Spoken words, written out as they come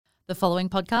The following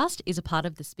podcast is a part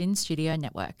of the Spin Studio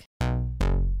Network.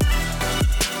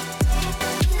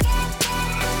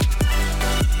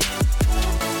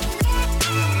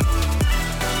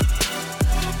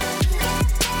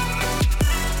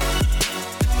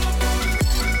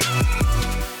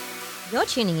 You're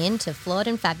tuning in to Flawed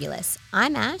and Fabulous.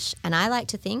 I'm Ash, and I like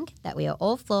to think that we are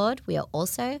all flawed, we are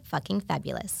also fucking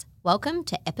fabulous. Welcome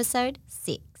to episode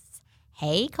 6.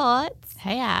 Hey, Cots.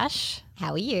 Hey, Ash.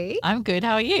 How are you? I'm good.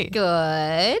 How are you?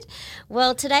 Good.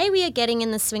 Well, today we are getting in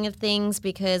the swing of things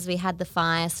because we had the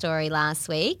fire story last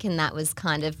week, and that was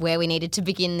kind of where we needed to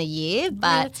begin the year.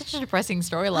 But it's such a depressing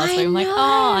story last I week. I'm like, know.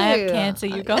 I have cancer,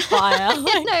 you've got fire.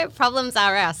 no, problems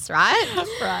are us, right?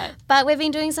 Right. But we've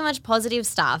been doing so much positive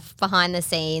stuff behind the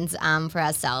scenes for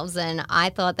ourselves, and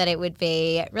I thought that it would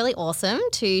be really awesome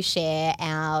to share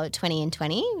our 20 and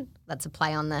 20. That's a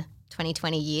play on the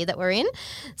 2020 year that we're in.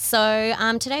 So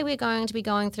today we're going to be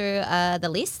going through the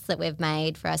lists that we've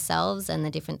made for ourselves and the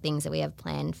different things that we have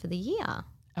planned for the year.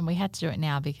 And we had to do it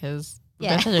now because we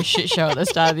Yeah. both had a shit show at the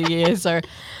start of the year. So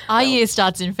our year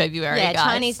starts in February, Yeah, guys.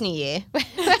 Chinese New Year.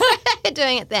 We're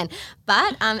doing it then.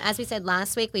 But as we said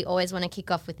last week, we always want to kick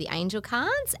off with the angel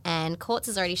cards, and Courts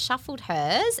has already shuffled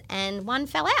hers and one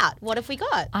fell out. What have we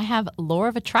got? I have Law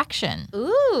of Attraction.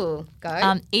 Ooh,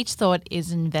 go. Each thought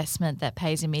is an investment that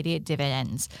pays immediate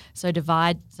dividends. So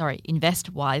invest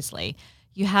wisely.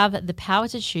 You have the power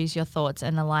to choose your thoughts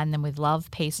and align them with love,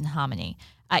 peace, and harmony.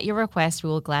 At your request, we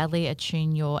will gladly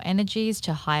attune your energies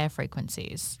to higher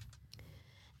frequencies.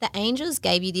 The angels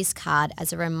gave you this card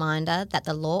as a reminder that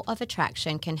the law of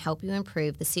attraction can help you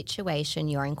improve the situation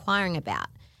you're inquiring about.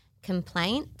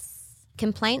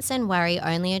 Complaints and worry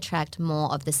only attract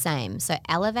more of the same, so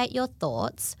elevate your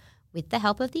thoughts with the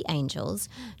help of the angels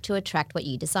to attract what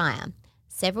you desire.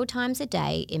 Several times a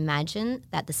day, imagine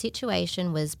that the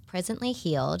situation was presently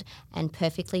healed and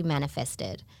perfectly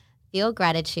manifested. Feel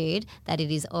gratitude that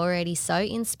it is already so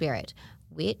in spirit,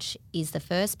 which is the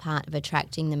first part of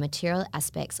attracting the material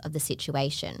aspects of the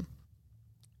situation.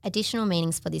 Additional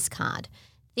meanings for this card.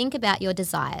 Think about your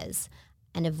desires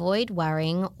and avoid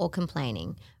worrying or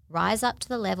complaining. Rise up to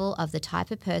the level of the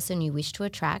type of person you wish to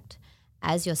attract.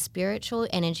 As your spiritual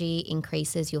energy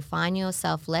increases, you'll find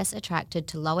yourself less attracted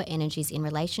to lower energies in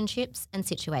relationships and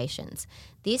situations.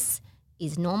 This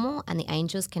is normal, and the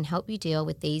angels can help you deal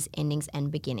with these endings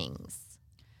and beginnings.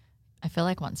 I feel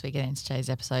like once we get into today's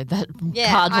episode, that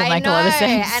Yeah, card will make a lot of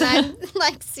sense. And I'm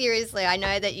like, seriously, I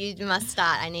know that you must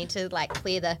start. I need to like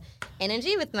clear the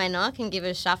energy with my knock and give it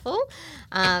a shuffle.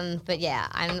 But yeah,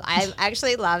 I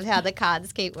actually love how the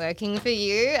cards keep working for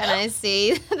you, and I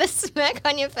see the smirk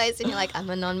on your face, and you're like, I'm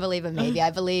a non-believer. Maybe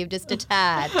I believe just a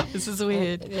tad. This is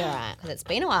weird. Yeah, right. Because it's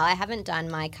been a while. I haven't done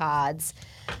my cards.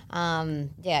 In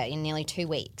nearly 2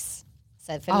 weeks.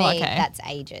 So for me, that's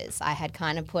ages. I had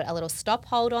kind of put a little stop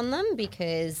hold on them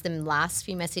because the last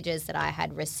few messages that I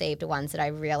had received are ones that I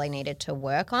really needed to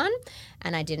work on,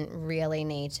 and I didn't really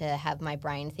need to have my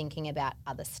brain thinking about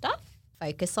other stuff.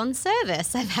 Focus on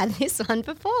service. I've had this one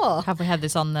before. Have we had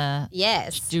this on the...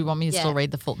 Yes. Do you want me to still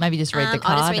read the full... Maybe just read the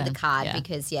card? I'll just read the card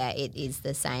because, it is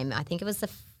the same. I think it was not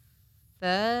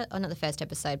the first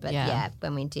episode, but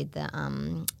when we did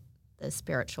the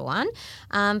spiritual one.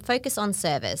 Focus on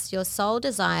service. Your soul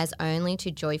desires only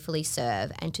to joyfully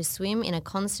serve and to swim in a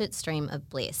constant stream of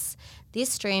bliss.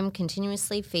 This stream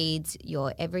continuously feeds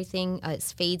you everything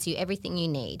you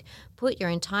need. Put your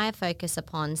entire focus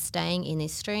upon staying in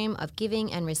this stream of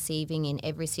giving and receiving in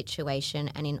every situation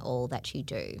and in all that you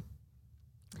do.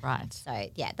 Right. So,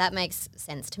 that makes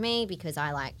sense to me because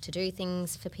I like to do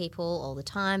things for people all the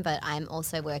time, but I'm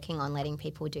also working on letting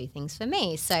people do things for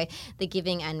me. So the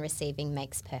giving and receiving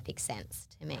makes perfect sense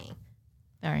to me.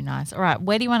 Very nice. All right.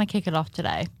 Where do you want to kick it off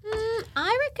today?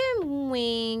 I reckon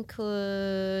we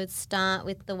could start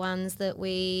with the ones that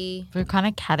we've kind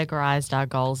of categorized our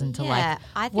goals into I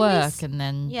think work and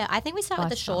then... Yeah, I think we start with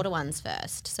the lifestyle. shorter ones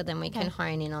first, so then we can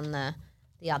hone in on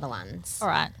the other ones. All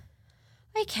right.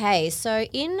 Okay, so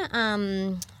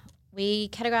we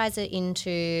categorize it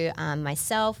into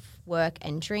myself, work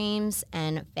and dreams,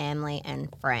 and family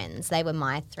and friends. They were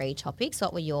my 3 topics.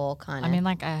 What were your kind of... I mean,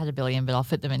 I had a billion, but I'll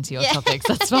fit them into your topics.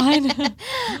 That's fine.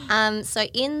 So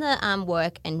in the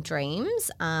work and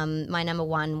dreams, my number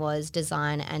 1 was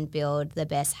design and build the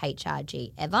best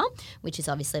HRG ever, which is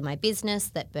obviously my business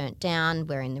that burnt down.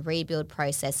 We're in the rebuild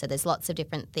process, so there's lots of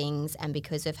different things. And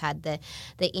because we've had the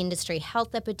industry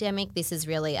health epidemic, this is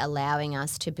really allowing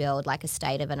us to build like a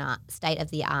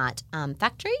state-of-the-art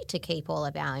factory to keep all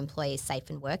of our employees safe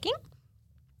and working.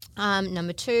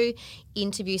 Number 2,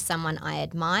 interview someone I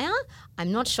admire.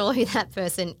 I'm not sure who that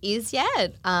person is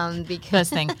yet. Because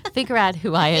First thing, figure out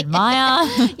who I admire.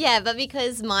 yeah, but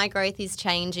because my growth is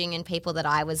changing and people that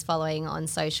I was following on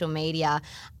social media,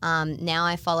 now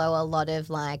I follow a lot of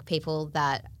like people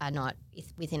that are not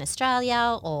within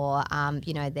Australia or,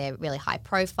 they're really high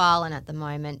profile. And at the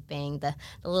moment, being the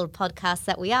little podcast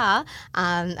that we are,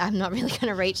 I'm not really going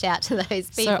to reach out to those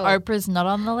people. So Oprah's not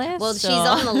on the list? Well, she's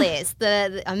on the list.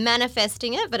 I'm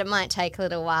manifesting it, but it might take a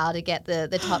little while to get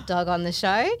the top dog on the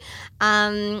show.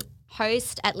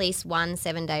 Host at least one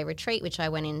 7-day retreat, which I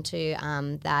went into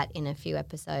that in a few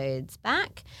episodes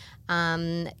back.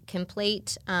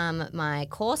 Complete my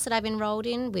course that I've enrolled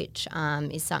in, which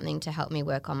is something to help me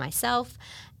work on myself,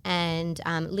 and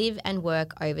live and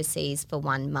work overseas for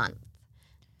 1 month.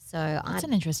 So that's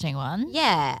an interesting one.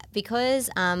 Yeah, because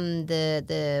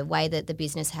the way that the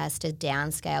business has to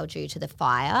downscale due to the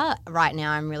fire, right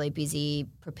now I'm really busy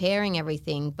preparing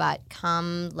everything, but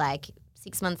come like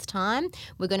 6 months' time,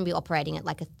 we're going to be operating at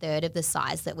like a third of the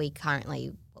size that we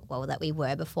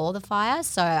were before the fire.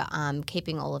 So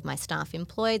keeping all of my staff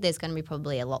employed, there's going to be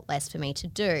probably a lot less for me to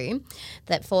do.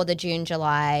 That for the June,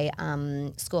 July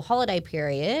school holiday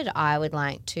period, I would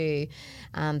like to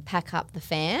pack up the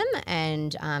fam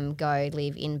and go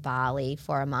live in Bali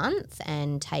for a month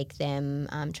and take them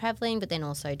travelling, but then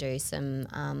also do some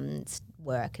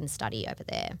work and study over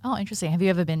there. Oh, interesting. Have you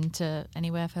ever been to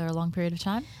anywhere for a long period of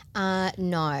time?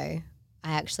 No.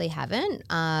 I actually haven't.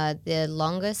 The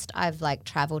longest I've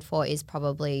travelled for is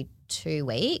probably 2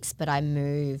 weeks, but I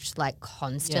moved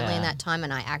constantly in that time,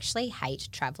 and I actually hate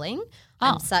travelling.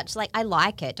 I'm such I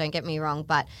like it, don't get me wrong,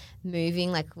 but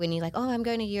moving when you're I'm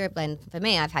going to Europe, and for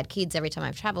me, I've had kids every time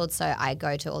I've travelled, so I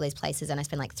go to all these places and I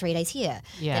spend 3 days here,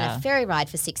 then a ferry ride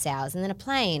for 6 hours, and then a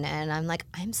plane, and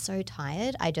I'm so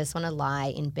tired. I just want to lie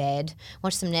in bed,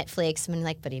 watch some Netflix, and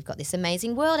but you've got this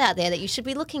amazing world out there that you should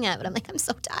be looking at, but I'm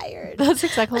so tired. That's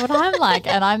exactly what I'm like,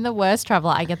 and I'm the worst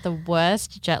traveller. I get the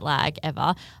worst jet lag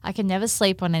ever. I can never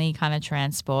sleep on any kind of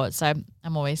transport, so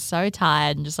I'm always so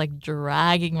tired and just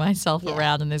dragging myself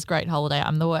around in this great holiday.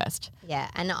 I'm the worst. Yeah,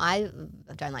 and I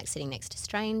don't like sitting next to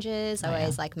strangers. I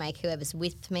always make whoever's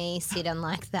with me sit on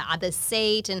the other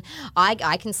seat, and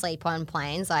I can sleep on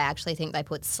planes. I actually think they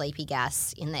put sleepy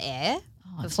gas in the air.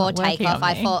 Before takeoff,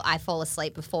 I fall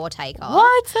asleep before takeoff.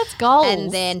 What? That's gold.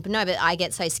 And then, but I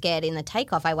get so scared in the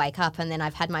takeoff, I wake up and then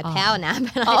I've had my power nap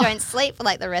and I don't sleep for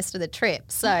the rest of the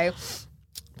trip. So,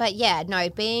 but yeah, no,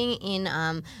 being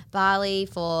in Bali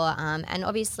for, and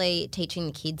obviously teaching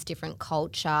the kids different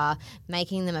culture,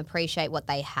 making them appreciate what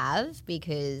they have,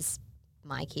 because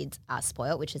my kids are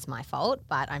spoiled, which is my fault,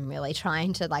 but I'm really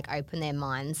trying to open their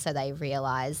minds so they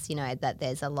realise, that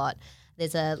there's a lot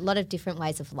of different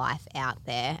ways of life out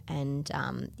there, and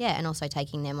and also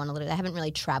taking them on a little. They haven't really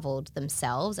travelled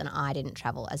themselves, and I didn't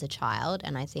travel as a child,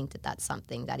 and I think that that's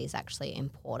something that is actually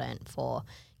important for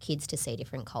kids to see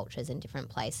different cultures and different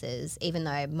places. Even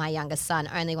though my youngest son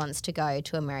only wants to go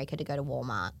to America to go to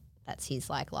Walmart, that's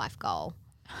his life goal.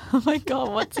 Oh my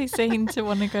God, what's he seen to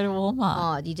want to go to Walmart?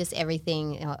 Oh, you just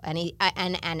everything,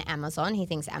 and Amazon. He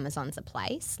thinks Amazon's a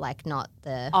place, not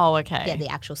the the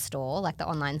actual store, the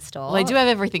online store. Well, they do have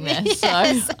everything there, so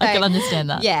I can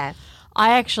understand that. Yeah.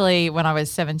 I actually, when I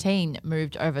was 17,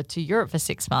 moved over to Europe for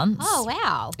 6 months. Oh,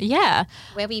 wow. Yeah.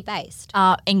 Where were you based?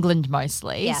 England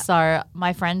mostly. Yeah. So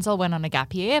my friends all went on a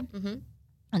gap year. Mm-hmm.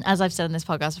 And as I've said in this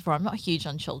podcast before, I'm not huge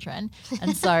on children.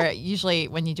 And so usually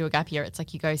when you do a gap year, it's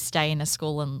you go stay in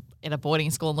a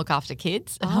boarding school and look after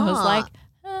kids. And I was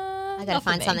I got to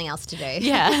find something else to do.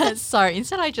 Yeah. So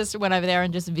instead I just went over there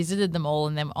and just visited them all.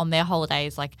 And then on their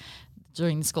holidays,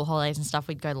 during the school holidays and stuff,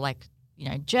 we'd go to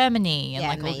Germany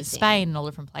and all Spain and all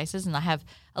different places. And I have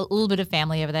a little bit of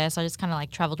family over there. So I just kind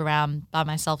of traveled around by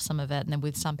myself some of it, and then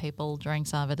with some people during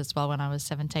some of it as well when I was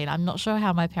 17. I'm not sure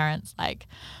how my parents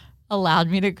allowed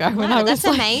me to go when I was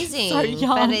amazing. So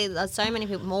young. But so many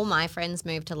people, all my friends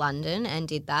moved to London and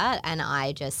did that, and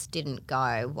I just didn't go.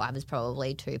 I was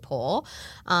probably too poor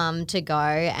to go,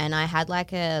 and I had I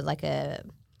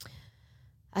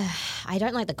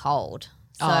don't like the cold.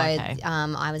 So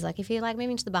I was if you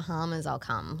moving to the Bahamas, I'll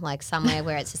come. Somewhere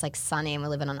where it's just sunny and we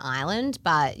live on an island.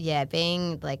 But yeah,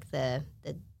 being the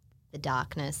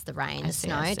darkness, the rain, the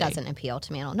snow doesn't appeal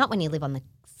to me at all. Not when you live on the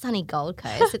sunny Gold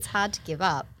Coast. It's hard to give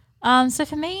up. So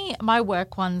for me, my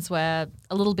work ones were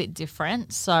a little bit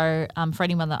different. So for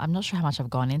anyone that, I'm not sure how much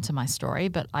I've gone into my story,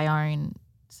 but I own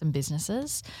some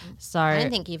businesses. So I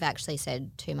don't think you've actually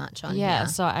said too much on here. Yeah,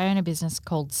 so I own a business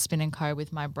called Spin & Co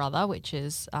with my brother, which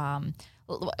is a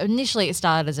initially it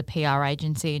started as a PR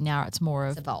agency, and now it's more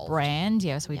of evolved. brand.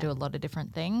 Yes, we do a lot of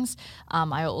different things.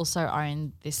 I also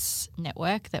own this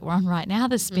network that we're on right now,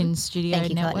 the Spin Studio Thank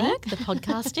you, Network, the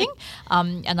podcasting.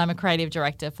 And I'm a creative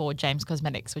director for James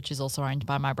Cosmetics, which is also owned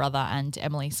by my brother and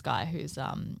Emily Sky, who's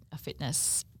a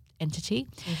fitness entity.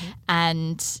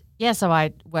 And yeah, so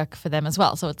I work for them as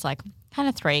well. So it's like kind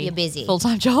of 3 You're busy.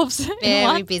 full-time jobs. in Very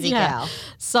one. busy Yeah. gal.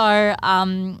 So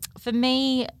for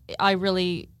me,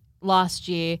 last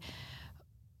year,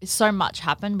 so much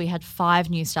happened. We had 5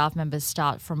 new staff members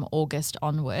start from August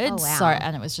onwards. Oh, wow. So,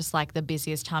 and it was just like the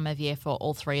busiest time of year for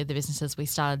all 3 of the businesses. We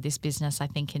started this business, I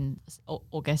think, in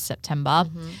August, September.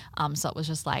 So it was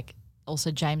just like,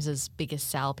 also James's biggest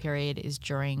sale period is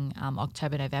during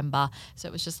October, November. So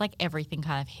it was just like everything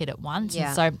kind of hit at once. Yeah.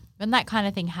 And so when that kind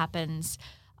of thing happens,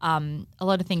 a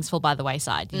lot of things fall by the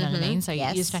wayside. You know what I mean? So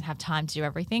Yes. you just don't have time to do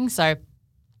everything. So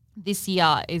this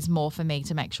year is more for me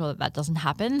to make sure that that doesn't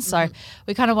happen. So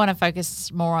we kind of want to focus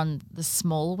more on the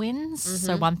small wins.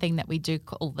 So one thing that we do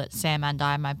call that Sam and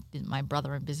I, my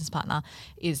brother and business partner,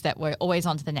 is that we're always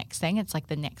on to the next thing. It's like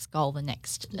the next goal, the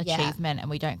next achievement, and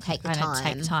we don't Take the kind of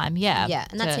take time. time. Yeah,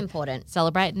 and that's to important.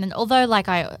 Celebrate. And then although like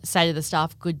I say to the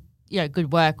staff, good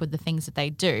work with the things that they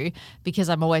do, because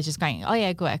I'm always just going, oh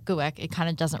yeah, good work. It kind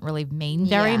of doesn't really mean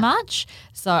very Yeah. much.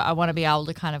 So I want to be able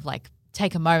to kind of like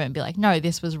take a moment and be like, no,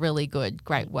 this was really good,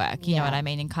 great work. You know what I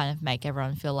mean? And kind of make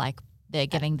everyone feel like they're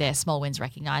getting their small wins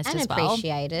recognized And as well.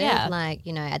 appreciated. Yeah. Like,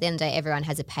 at the end of the day, everyone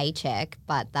has a paycheck,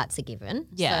 but that's a given.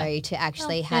 Yeah. So to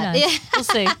actually Who have, knows? We'll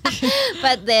see.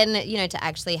 but then, to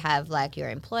actually have like your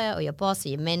employer or your boss or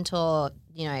your mentor,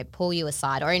 pull you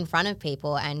aside or in front of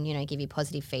people and, give you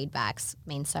positive feedbacks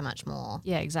means so much more.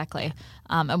 Yeah, exactly.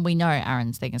 And we know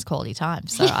Aaron's thing is quality time.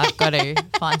 So I've got to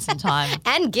find some time.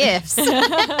 And gifts.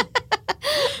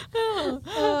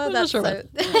 I'm not sure about-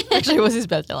 Actually, it was his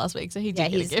birthday last week, so he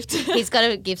did get a gift. He's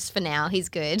got gifts for now. He's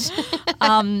good.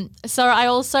 So I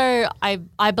also,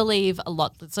 I believe a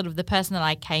lot, sort of the person that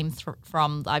I came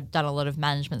from, I've done a lot of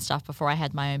management stuff before I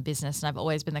had my own business, and I've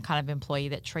always been the kind of employee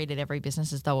that treated every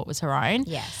business as though it was her own.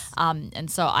 Yes. And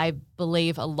so I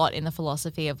believe a lot in the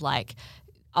philosophy of like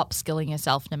upskilling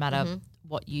yourself no matter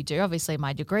what you do. Obviously,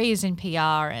 my degree is in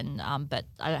PR, and but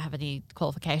I don't have any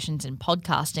qualifications in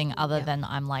podcasting other than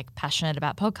I'm like passionate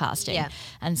about podcasting. Yeah.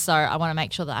 And so I want to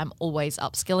make sure that I'm always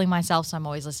upskilling myself. So I'm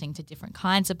always listening to different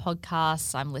kinds of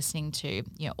podcasts. I'm listening to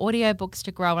audiobooks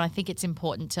to grow, and I think it's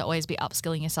important to always be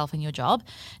upskilling yourself in your job,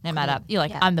 no matter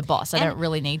I'm the boss. I don't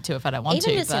really need to if I don't want to.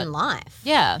 Even just but in life.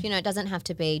 Yeah. It doesn't have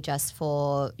to be just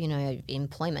for,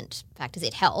 employment factors.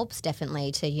 It helps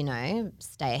definitely to,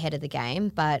 stay ahead of the game.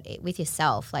 But with yourself,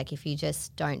 like if you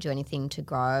just don't do anything to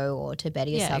grow or to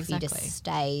better yourself, you exactly. just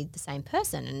stay the same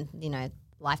person. And,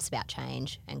 life's about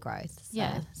change and growth. So.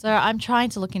 Yeah. So I'm trying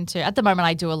to look into, at the moment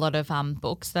I do a lot of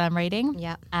books that I'm reading.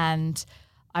 Yeah. And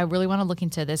I really want to look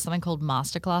into, there's something called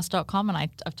masterclass.com, and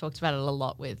I've talked about it a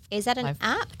lot with. Is that an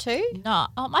app too? No,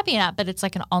 it might be an app, but it's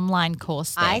like an online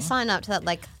course thing. I signed up to that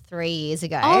like 3 years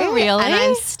ago. Oh, really? And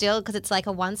I'm still, because it's like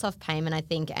a once-off payment, I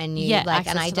think, and you and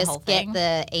access I to the whole just get thing.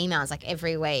 the emails like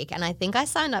every week. And I think I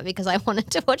signed up because I wanted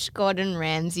to watch Gordon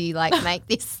Ramsay like make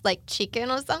this like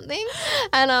chicken or something.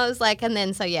 And I was like, and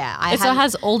then so yeah, It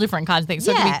has all different kinds of things.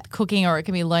 So it Yeah. can be cooking, or it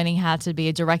can be learning how to be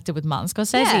a director with Martin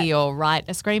Scorsese, or write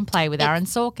a screenplay with Aaron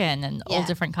Sorkin, and all Yeah.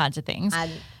 different kinds of things.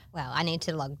 Well, I need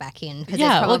to log back in because Yeah,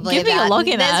 there's well, probably give me a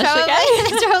login, Ash, okay?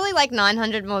 there's probably like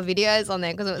 900 more videos on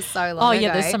there because it was so long Oh, ago.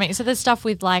 yeah, there's something. So there's stuff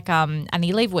with like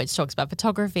Annie Leibovitz talks about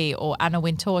photography, or Anna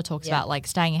Wintour talks about like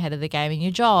staying ahead of the game in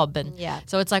your job. And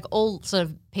so it's like all sort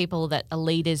of people that are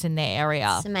leaders in their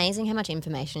area. It's amazing how much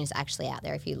information is actually out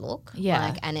there if you look.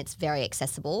 Yeah. And it's very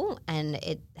accessible, and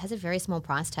it has a very small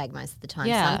price tag most of the time.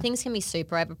 Yeah. Some things can be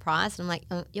super overpriced. I'm like,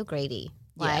 oh, you're greedy.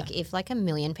 Like if like 1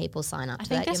 million people sign up I to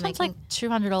think that, this you're one's making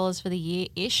like $200 for the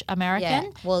year-ish American. Yeah,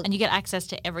 well- and you get access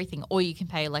to everything, or you can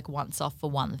pay like once off for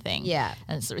one thing. Yeah.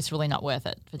 And it's really not worth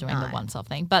it for doing the once off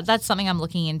thing. But that's something I'm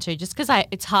looking into, just because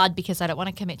it's hard, because I don't want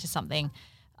to commit to something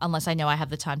unless I know I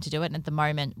have the time to do it. And at the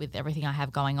moment, with everything I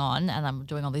have going on, and I'm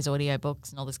doing all these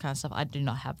audiobooks and all this kind of stuff, I do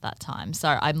not have that time. So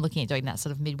I'm looking at doing that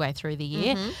sort of midway through the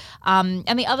year. And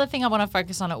the other thing I want to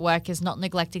focus on at work is not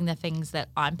neglecting the things that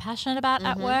I'm passionate about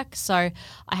at work. So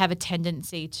I have a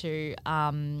tendency to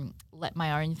let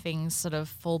my own things sort of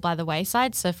fall by the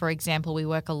wayside. So, for example, we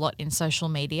work a lot in social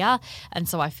media, and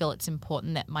so I feel it's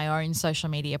important that my own social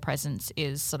media presence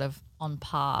is sort of on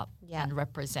par and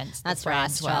represents the That's where I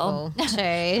brand well. struggle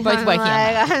too. Both working on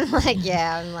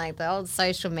that. I'm like the old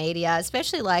social media,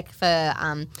 especially like for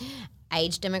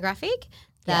age demographic.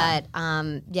 that,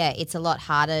 it's a lot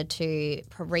harder to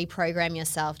reprogram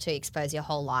yourself to expose your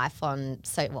whole life on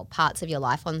parts of your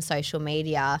life on social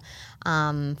media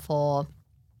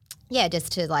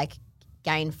just to like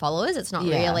gain followers. It's not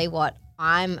really what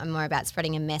I'm more about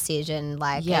spreading a message and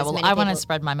like I want to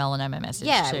spread my melanoma message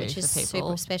too, which is for people.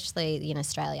 super, especially in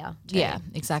Australia too. Yeah,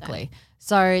 exactly.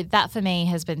 So that for me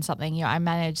has been something, I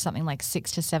manage something like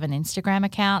 6 to 7 Instagram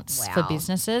accounts for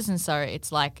businesses. And so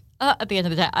it's like, at the end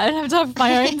of the day, I don't have time for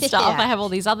my own stuff. I have all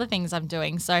these other things I'm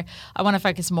doing. So I want to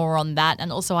focus more on that.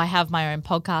 And also I have my own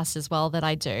podcast as well that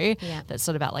I do that's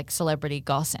sort of about like celebrity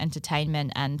goss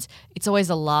entertainment. And it's always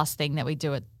the last thing that we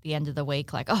do at the end of the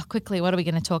week, like, quickly, what are we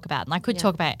going to talk about? And I could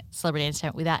talk about celebrity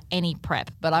entertainment without any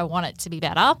prep, but I want it to be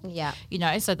better. Yeah.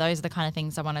 So those are the kind of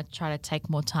things I want to try to take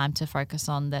more time to focus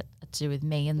on that to do with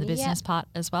me and the business part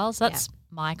as well. So that's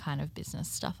my kind of business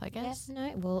stuff, I guess.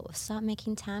 No, we'll start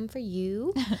making time for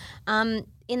you.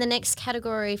 In the next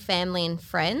category, family and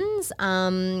friends.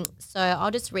 So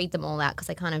I'll just read them all out because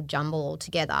they kind of jumble all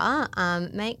together.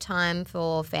 Make time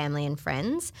for family and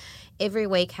friends. Every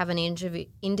week have an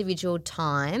individual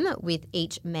time with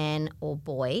each man or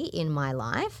boy in my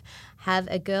life. Have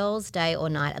a girls' day or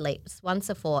night at least once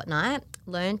a fortnight.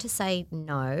 Learn to say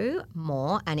no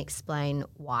more and explain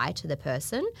why to the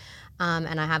person.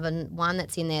 And I have one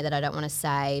that's in there that I don't want to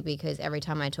say because every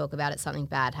time I talk about it, something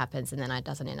bad happens and then it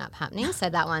doesn't end up happening. So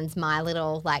that one's my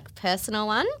little like personal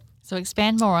one. So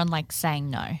expand more on like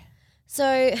saying no.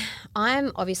 So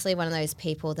I'm obviously one of those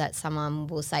people that someone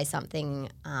will say something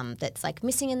that's like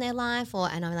missing in their life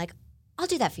and I'm like, I'll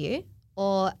do that for you.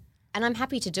 And I'm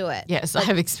happy to do it. Yes, I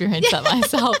have experienced that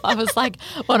myself. I was like,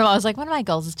 one of my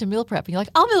goals is to meal prep. And you're like,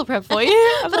 I'll meal prep for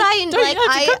you. But I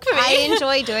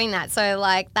enjoy doing that. So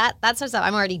like that's what's up.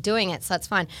 I'm already doing it, so that's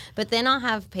fine. But then I'll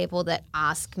have people that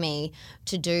ask me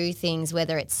to do things,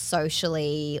 whether it's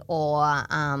socially or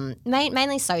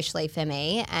mainly socially for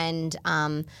me. And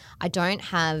I don't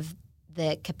have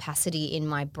the capacity in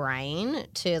my brain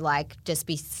to like just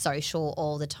be social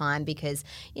all the time because,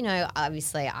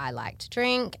 obviously I like to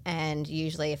drink and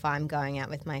usually if I'm going out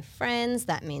with my friends,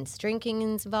 that means drinking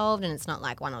is involved and it's not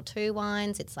like 1 or 2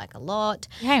 wines, it's like a lot.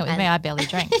 You hang out with me, I barely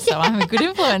drink, so I'm a good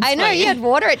influence. I know, you had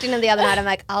water at dinner the other night. I'm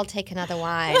like, I'll take another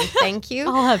wine, thank you.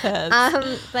 I'll have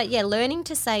hers. But learning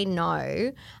to say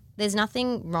no. There's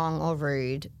nothing wrong or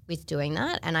rude with doing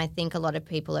that, and I think a lot of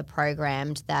people are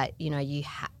programmed that you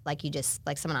just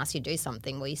like someone asks you to do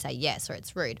something, well you say yes or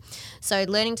it's rude. So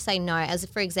learning to say no, as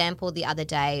for example, the other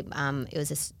day it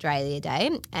was Australia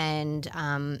Day, and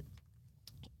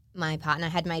my partner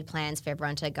had made plans for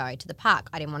everyone to go to the park.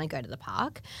 I didn't want to go to the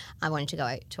park. I wanted to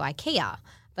go to IKEA,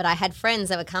 but I had friends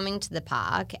that were coming to the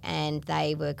park, and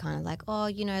they were kind of like,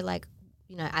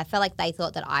 I felt like they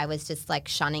thought that I was just like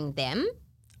shunning them.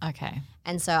 Okay.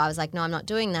 And so I was like, no, I'm not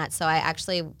doing that. So I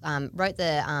actually wrote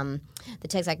the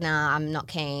text like, nah, I'm not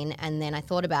keen. And then I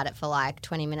thought about it for like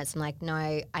 20 minutes. I'm like,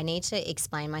 no, I need to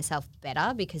explain myself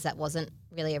better because that wasn't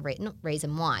really a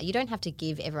reason why. You don't have to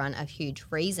give everyone a huge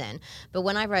reason. But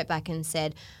when I wrote back and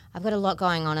said, I've got a lot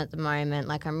going on at the moment,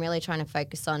 like I'm really trying to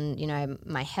focus on,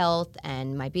 my health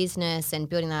and my business and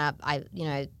building that up,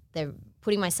 they're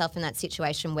putting myself in that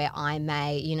situation where I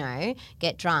may,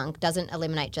 get drunk doesn't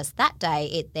eliminate just that day.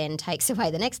 It then takes away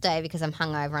the next day because I'm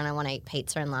hungover and I want to eat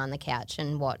pizza and lie on the couch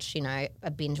and watch,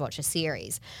 binge watch a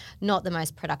series. Not the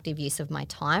most productive use of my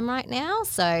time right now.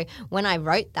 So when I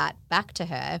wrote that back to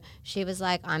her, she was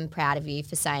like, I'm proud of you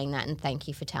for saying that and thank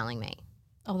you for telling me.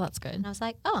 Oh, that's good. And I was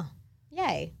like, oh,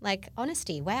 yay, like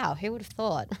honesty, wow, who would have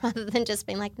thought? Rather than just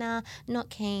being like, nah, not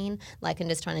keen, like and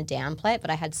just trying to downplay it. But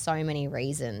I had so many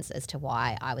reasons as to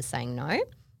why I was saying no.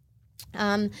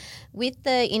 With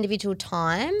the individual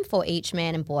time for each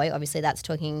man and boy, obviously that's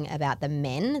talking about the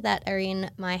men that are in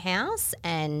my house,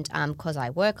 and because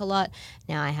I work a lot,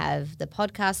 now I have the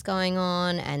podcast going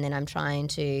on and then I'm trying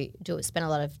to spend a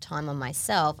lot of time on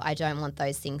myself. I don't want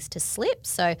those things to slip.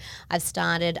 So I've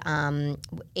started,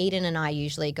 Eden and I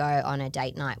usually go on a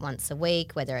date night once a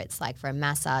week, whether it's like for a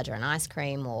massage or an ice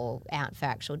cream or out for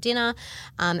actual dinner.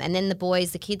 And then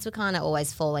the kids were kind of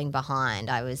always falling behind.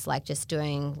 I was like just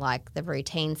doing like the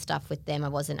routine stuff with them. I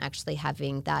wasn't actually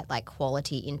having that like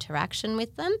quality interaction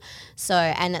with them. So,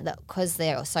 and because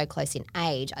they're so close in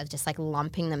age, I was just like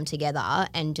lumping them together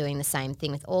and doing the same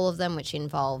thing with all of them, which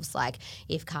involves like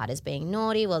if Carter's being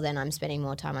naughty, well then I'm spending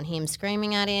more time on him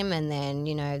screaming at him, and then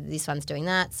this one's doing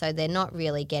that. So they're not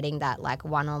really getting that like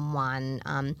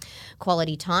one-on-one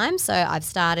quality time. So I've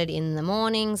started in the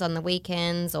mornings, on the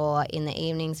weekends, or in the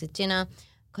evenings with dinner,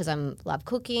 because I love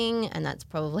cooking, and that's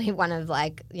probably one of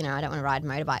like, I don't want to ride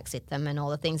motorbikes with them and all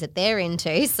the things that they're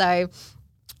into. So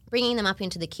bringing them up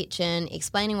into the kitchen,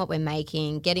 explaining what we're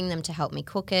making, getting them to help me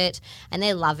cook it, and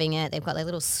they're loving it. They've got their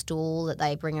little stool that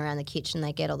they bring around the kitchen.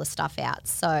 They get all the stuff out.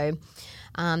 So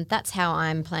that's how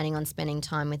I'm planning on spending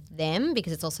time with them,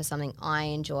 because it's also something I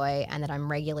enjoy and that I'm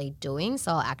regularly doing,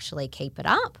 so I'll actually keep it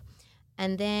up.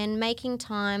 And then making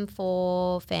time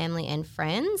for family and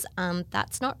friends,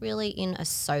 that's not really in a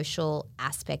social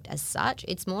aspect as such.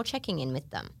 It's more checking in with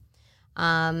them.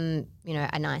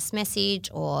 A nice message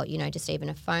or, just even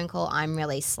a phone call. I'm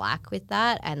really slack with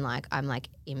that, and I'm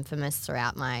infamous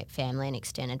throughout my family and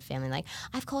extended family. Like,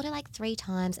 I've called her 3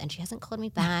 times and she hasn't called me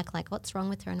back. What's wrong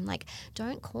with her? And I'm like,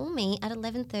 don't call me at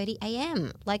 11:30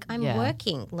 a.m. I'm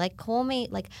working. Call me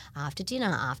after dinner,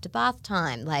 after bath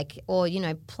time, or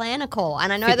plan a call.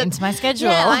 And I know Fit that into my schedule.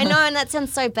 Yeah, I know, and that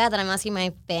sounds so bad that I'm asking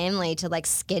my family to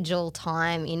schedule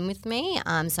time in with me.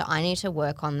 So I need to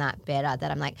work on that better.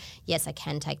 That I'm like, yes, I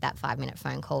can take that 5-minute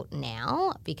phone call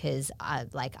now, because I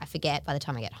forget by the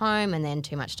time I get home, and then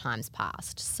too much time's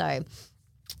passed. So,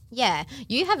 yeah,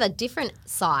 you have a different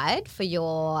side for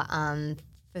your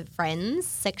for friends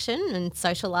section and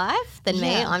social life than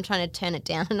me. I'm trying to turn it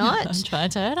down a notch. I'm trying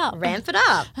to turn it up. Ramp it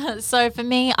up. So for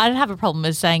me, I don't have a problem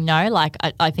with saying no.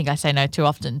 I think I say no too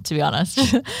often, to be honest.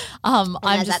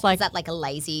 I'm just is that a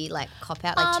lazy cop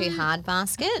out, too hard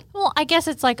basket? Well, I guess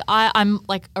it's I'm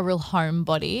a real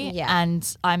homebody,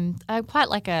 and I'm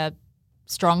quite a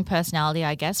strong personality,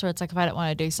 I guess, where it's if I don't want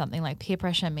to do something, peer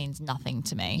pressure means nothing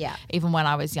to me. Yeah. Even when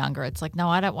I was younger, it's no,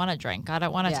 I don't want to drink. I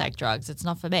don't want to take drugs. It's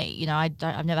not for me.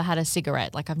 I've never had a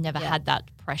cigarette. I've never had that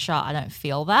pressure. I don't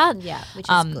feel that. Yeah, which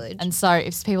is good. And so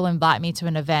if people invite me to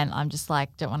an event, I'm just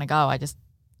don't want to go.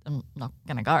 I'm not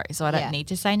going to go. So I don't need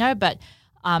to say no. But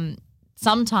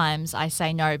sometimes I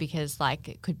say no because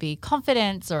it could be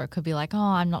confidence, or it could be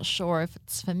I'm not sure if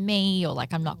it's for me, or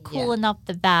I'm not cool enough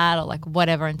for that, or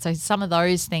whatever. And so some of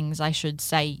those things I should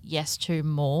say yes to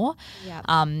more. Yeah.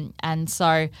 And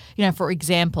so, for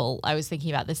example, I was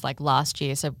thinking about this last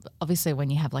year. So obviously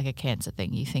when you have a cancer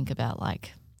thing, you think about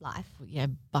life. Yeah,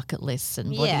 bucket lists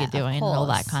and what are you doing and all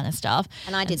that kind of stuff.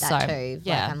 And I did that too.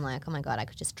 I'm oh my God, I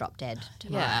could just drop dead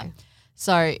tomorrow. Yeah.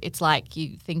 So it's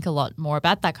you think a lot more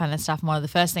about that kind of stuff. And one of the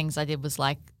first things I did was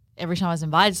every time I was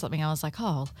invited to something, I was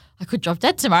oh, I could drop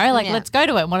dead tomorrow. Let's go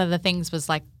to it. And one of the things was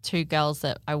 2 girls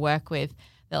that I work with.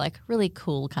 They're really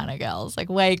cool kind of girls,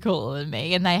 way cooler than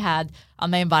me. And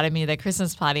they invited me to their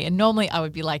Christmas party. And normally I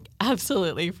would be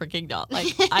absolutely freaking not.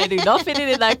 I do not fit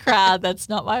in that crowd. That's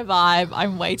not my vibe.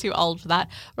 I'm way too old for that.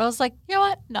 But I was you know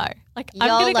what? No. I'm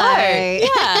going to go.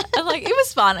 Yeah. And it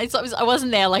was fun. I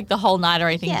wasn't there the whole night or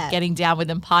anything, getting down with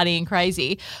them, partying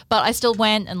crazy. But I still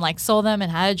went and sad them and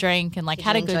had a drink and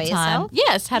had a good time. Yourself?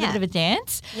 Yes, had a bit of a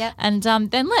dance. Yep. And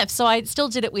then left. So I still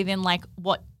did it within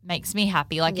what makes me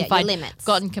happy. If I'd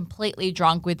gotten completely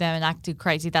drunk with them and acted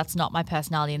crazy, that's not my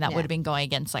personality, and that would have been going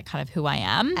against kind of who I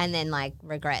am. And then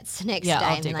regrets the next day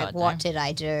and what did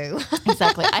I do?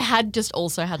 Exactly. I had just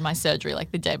also had my surgery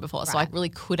the day before, so I really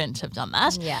couldn't have done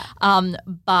that. Yeah.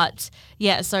 But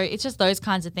yeah, so it's just those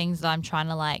kinds of things that I'm trying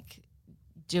to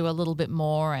do a little bit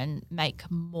more and make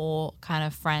more kind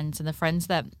of friends, and the friends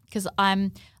that, because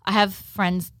I have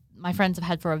friends. My friends I've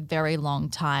had for a very long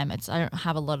time. I don't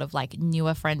have a lot of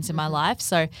newer friends in my life.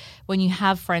 So when you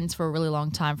have friends for a really long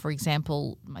time, for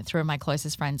example, 3 of my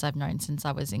closest friends I've known since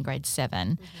I was in grade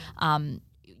 7,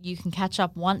 you can catch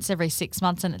up once every 6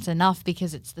 months, and it's enough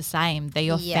because it's the same. They're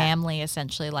your family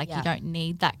essentially. You don't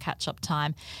need that catch up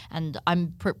time. And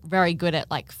I'm very good at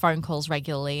phone calls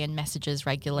regularly and messages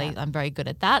regularly. Yeah. I'm very good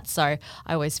at that. So I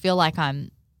always feel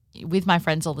I'm with my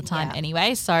friends all the time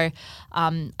anyway. So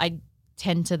I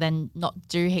tend to then not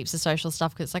do heaps of social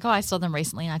stuff because it's I saw them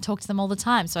recently and I talk to them all the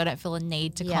time, so I don't feel a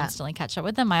need to constantly catch up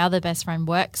with them. My other best friend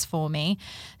works for me,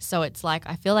 so it's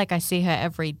I feel I see her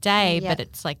every day, but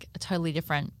it's a totally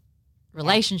different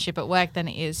relationship at work than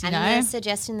it is, and the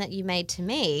suggestion that you made to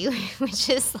me, which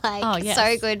is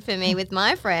so good for me with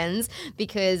my friends,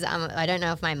 because I don't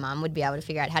know if my mum would be able to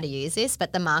figure out how to use this,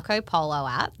 but the Marco Polo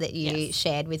app that you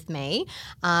shared with me,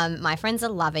 my friends are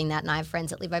loving that, and I have friends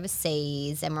that live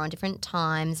overseas and we're on different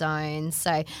time zones,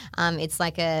 so it's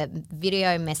a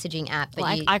video messaging app. But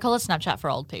I call it Snapchat for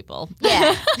old people.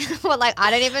 Yeah. Well, I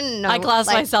don't even know. I class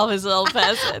myself as an old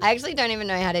person. I actually don't even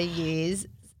know how to use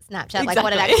Snapchat, like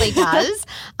what it actually does.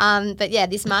 But yeah,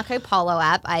 this Marco Polo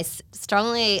app, I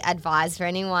strongly advise for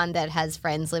anyone that has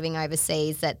friends living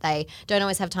overseas that they don't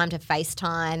always have time to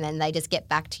FaceTime and they just get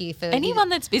back to you for anyone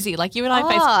that's busy. Like you and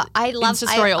I I love Insta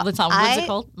story all the time. What is it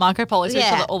called? Marco Polo to each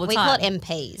other all the we time. call it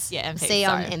MPs. Yeah, MPs. See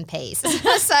on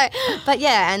MPs. But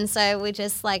yeah, and so we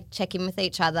just like check in with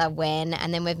each other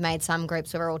and then we've made some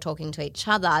groups where we're all talking to each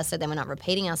other, so then we're not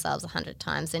repeating ourselves 100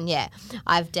 times. And yeah,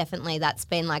 that's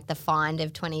been like the find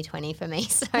of 2020 for me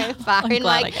so far in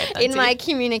my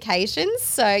communications.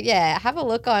 So yeah, have a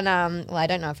look on. Well, I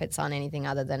don't know if it's on anything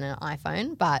other than an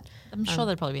iPhone, but I'm sure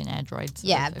there'd probably be an Android.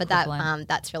 Yeah, but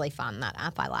that's really fun. That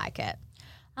app, I like it.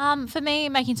 For me,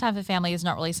 making time for family is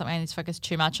not really something I need to focus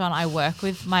too much on. I work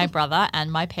with my brother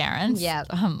and my parents. Yeah.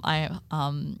 I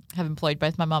have employed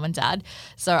both my mum and dad,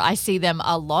 so I see them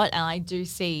a lot, and I do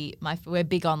see we're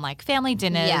big on like family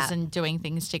dinners and doing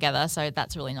things together. So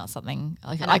that's really not something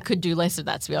I could do less of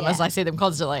that, to be honest. I see them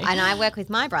constantly. And I work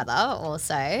with my brother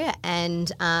also,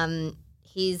 and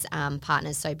his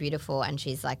partner's so beautiful, and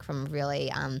she's like from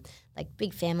really like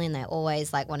big family, and they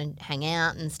always like want to hang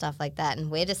out and stuff like that, and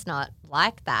we're just not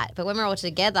like that. But when we're all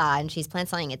together and she's planned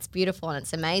something, it's beautiful and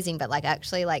it's amazing, but like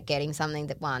actually like getting something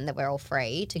that we're all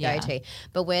free to go to.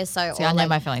 But we're so I know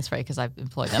my family's free because I've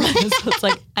employed them. So it's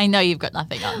like I know you've got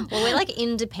nothing on. Well, we're like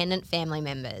independent family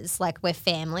members. Like we're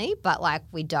family, but like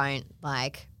we don't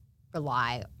like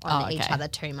rely on each other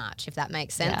too much, if that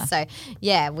makes sense. Yeah. So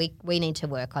yeah, we need to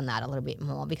work on that a little bit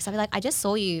more, because I'll be like, I just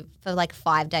saw you for like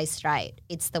 5 days straight.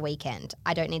 It's the weekend.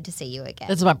 I don't need to see you again.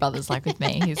 That's what my brother's like with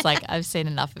me. He's like, I've seen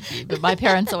enough of you. But my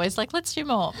parents always like, let's do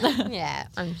more. Yeah,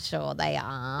 I'm sure they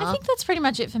are. I think that's pretty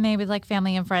much it for me with like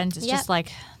family and friends. It's just like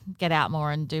get out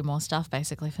more and do more stuff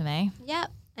basically for me.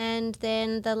 Yep. And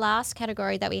then the last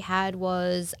category that we had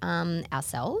was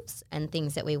ourselves and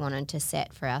things that we wanted to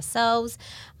set for ourselves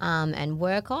and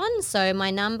work on. So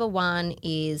my number one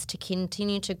is to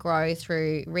continue to grow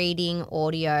through reading,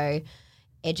 audio,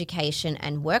 education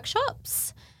and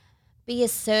workshops. Be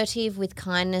assertive with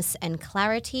kindness and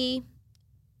clarity.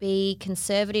 Be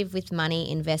conservative with money,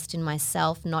 invest in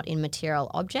myself, not in material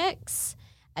objects.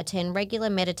 Attend regular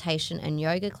meditation and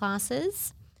yoga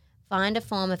classes. Find a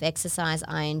form of exercise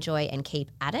I enjoy and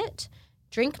keep at it.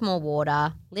 Drink more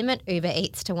water. Limit Uber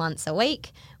Eats to once a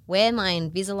week. Wear my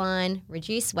Invisalign.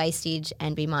 Reduce wastage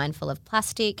and be mindful of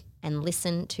plastic. And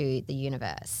listen to the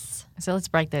universe. So let's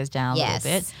break those down a little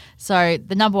bit. So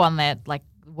the number one there, like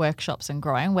workshops and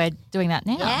growing, we're doing that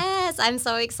now. Yes, I'm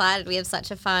so excited. We have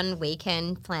such a fun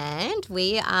weekend planned.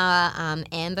 We are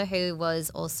Amber, who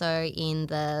was also in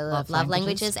the Love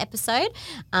Languages episode.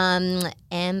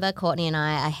 Amber, Courtney and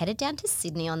I are headed down to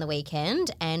Sydney on the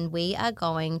weekend, and we are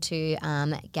going to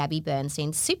Gabby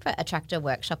Bernstein's Super Attractor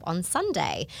workshop on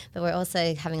Sunday. But we're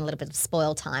also having a little bit of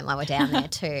spoil time while we're down there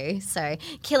too. So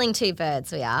killing two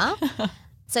birds we are.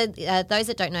 So those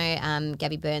that don't know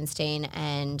Gabby Bernstein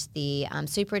and the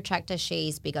Super Attractor,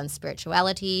 she's big on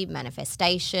spirituality,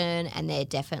 manifestation, and they're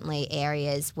definitely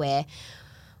areas where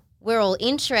we're all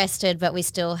interested, but we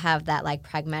still have that like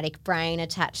pragmatic brain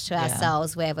attached to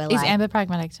ourselves where we're Is Amber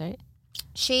pragmatic too?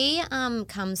 She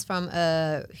comes from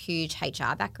a huge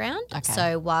HR background. Okay.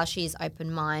 So while she's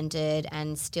open-minded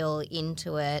and still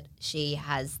into it, she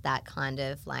has that kind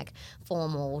of like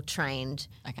formal trained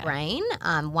brain.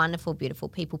 Wonderful, beautiful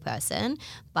people person.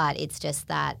 But it's just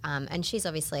that, and she's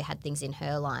obviously had things in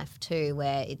her life too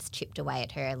where it's chipped away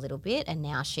at her a little bit, and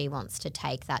now she wants to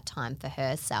take that time for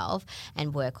herself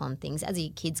and work on things. As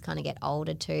your kids kind of get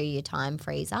older too, your time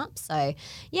frees up. So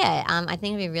yeah, I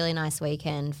think it'll be a really nice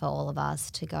weekend for all of us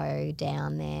to go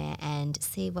down there and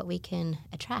see what we can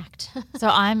attract. So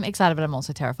I'm excited, but I'm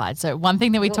also terrified. So one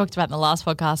thing that we talked about in the last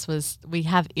podcast was we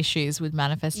have issues with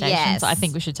manifestation. Yes. So I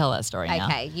think we should tell that story now.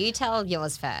 Okay, you tell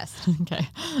yours first. Okay.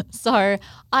 So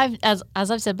as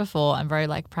I've said before, I'm very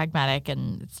like pragmatic,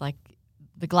 and it's like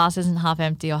the glass isn't half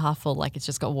empty or half full, like it's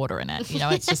just got water in it. You know,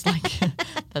 it's just like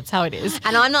that's how it is.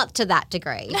 And I'm not to that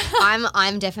degree.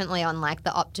 I'm definitely on like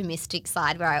the optimistic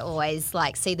side where I always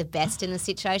like see the best in the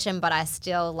situation, but I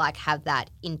still like have that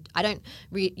I don't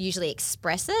usually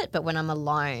express it, but when I'm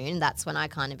alone, that's when I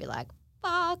kind of be like,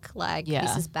 fuck, like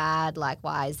this is bad, like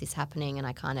why is this happening? And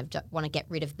I kind of want to get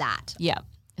rid of that. Yeah.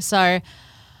 So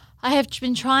I have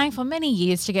been trying for many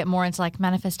years to get more into like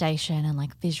manifestation and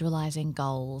like visualizing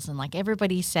goals, and like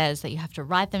everybody says that you have to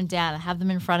write them down and have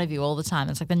them in front of you all the time.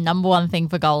 It's like the number one thing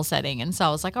for goal setting. And so I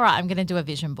was like, all right, I'm going to do a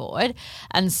vision board.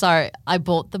 And so I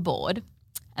bought the board,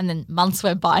 and then months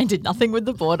went by and did nothing with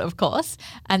the board, of course.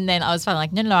 And then I was finally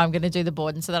like, no, I'm going to do the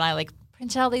board. And so then I like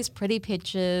print out these pretty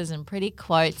pictures and pretty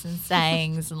quotes and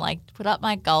sayings and like put up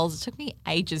my goals. It took me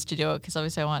ages to do it because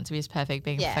obviously I want it to be as perfect,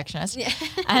 being a perfectionist. Yeah.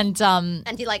 And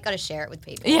you like got to share it with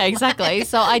people. yeah, exactly.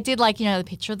 So I did like, the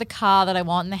picture of the car that I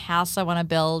want and the house I want to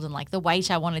build and like the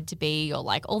weight I wanted to be, or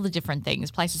like all the different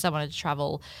things, places I wanted to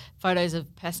travel, photos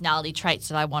of personality traits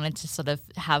that I wanted to sort of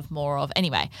have more of.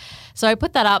 Anyway, so I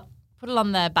put that up, put it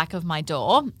on the back of my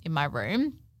door in my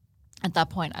room. At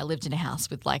that point, I lived in a house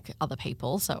with like other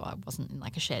people, so I wasn't in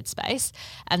like a shared space.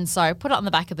 And so I put it on the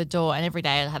back of the door, and every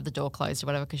day I'd have the door closed or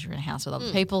whatever because you're in a house with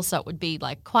other people. So it would be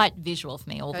like quite visual for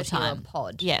me all the time. Go to your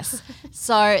pod. Yes.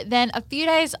 So then a few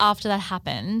days after that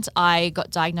happened, I got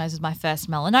diagnosed with my first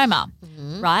melanoma,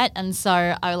 right? And so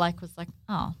I was like,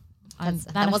 oh.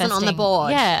 That wasn't on the board.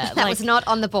 Yeah. That was not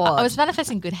on the board. I was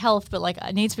manifesting good health, but like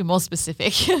I need to be more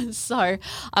specific. So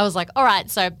I was like, all right.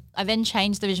 So I then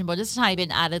changed the vision board just a tiny bit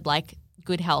and added like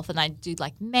good health. And I do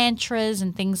like mantras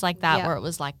and things like that where it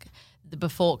was like the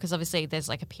before, because obviously there's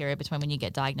like a period between when you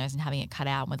get diagnosed and having it cut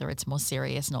out, whether it's more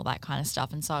serious and all that kind of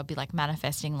stuff. And so I'd be like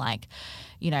manifesting like,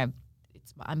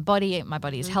 my body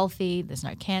is healthy, there's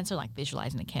no cancer, like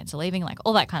visualizing the cancer leaving, like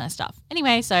all that kind of stuff.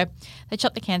 Anyway, so they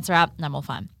chopped the cancer out and I'm all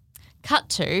fine. Cut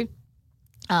to,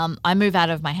 I move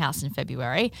out of my house in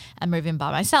February and move in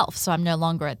by myself. So I'm no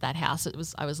longer at that house.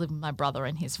 I was living with my brother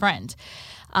and his friend.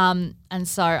 And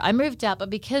so I moved out,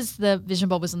 but because the vision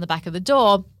board was on the back of the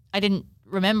door, I didn't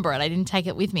remember it. I didn't take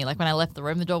it with me. Like when I left the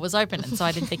room, the door was open, and so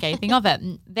I didn't think anything of it.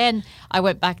 And then I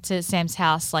went back to Sam's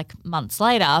house like months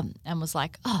later and was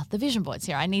like, oh, the vision board's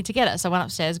here. I need to get it. So I went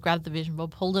upstairs, grabbed the vision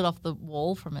board, pulled it off the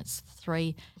wall from its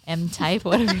 3M tape,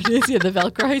 whatever it is, the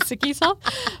Velcro sticky stuff,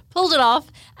 pulled it off.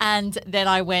 And then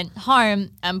I went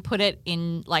home and put it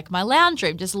in like my lounge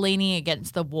room, just leaning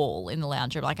against the wall in the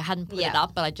lounge room. Like I hadn't put it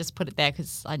up, but I just put it there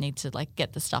because I need to like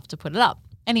get the stuff to put it up.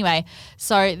 Anyway,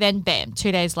 so then bam,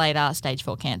 2 days later, stage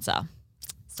 4 cancer.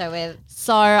 So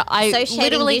I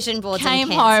literally vision boards came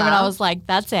and home and I was like,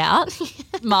 that's out.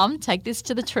 Mum, take this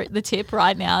to the tip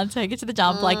right now. Take it to the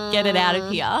dump, like get it out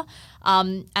of here.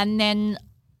 And then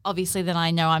obviously then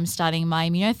I know I'm starting my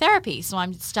immunotherapy. So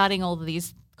I'm starting all of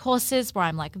these courses where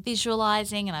I'm like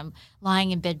visualizing and I'm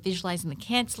lying in bed visualizing the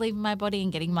cancer leaving my body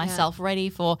and getting myself ready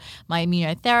for my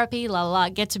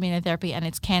immunotherapy, get to immunotherapy, and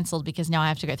it's cancelled because now I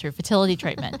have to go through fertility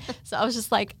treatment. So I was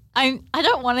just like, I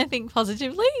don't want to think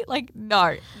positively. Like,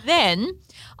 no. Then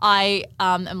I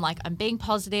am like, I'm being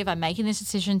positive. I'm making this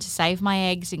decision to save my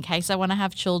eggs in case I want to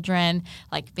have children,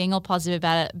 like being all positive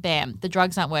about it. Bam, the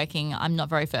drugs aren't working. I'm not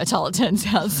very fertile, it turns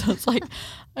out. So it's like,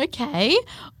 okay,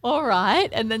 all right.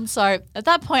 And then so at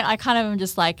that point, I kind of am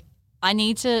just like, I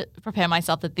need to prepare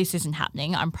myself that this isn't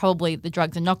happening. The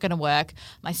drugs are not going to work.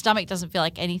 My stomach doesn't feel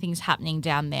like anything's happening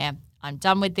down there. I'm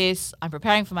done with this. I'm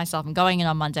preparing for myself. I'm going in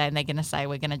on Monday and they're going to say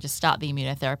we're going to just start the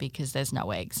immunotherapy because there's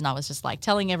no eggs. And I was just like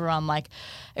telling everyone, like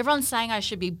everyone's saying I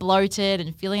should be bloated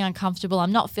and feeling uncomfortable.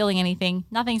 I'm not feeling anything.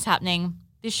 Nothing's happening.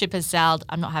 This ship has sailed.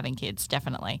 I'm not having kids,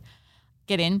 definitely.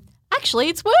 Get in. Actually,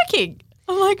 it's working.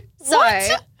 I'm like, what?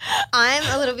 So I'm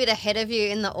a little bit ahead of you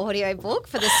in the audio book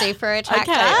for the super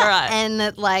attractor. Okay, all right.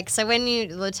 And like, so when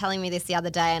you were telling me this the other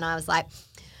day and I was like,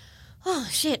 oh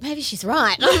shit, maybe she's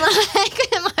right. I'm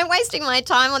like, am I wasting my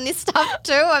time on this stuff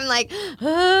too? I'm like,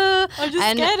 I'm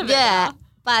just scared of it now.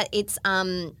 But it's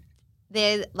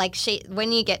there, like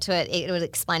when you get to it, it will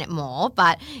explain it more.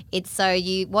 But it's so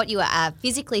what you are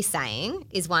physically saying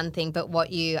is one thing, but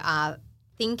what you are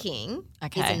thinking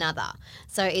is another.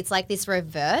 So it's like this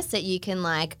reverse that you can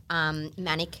like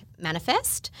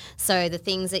manifest. So the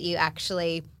things that you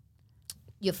actually,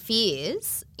 your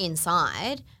fears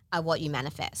inside are what you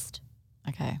manifest.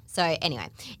 Okay. So anyway,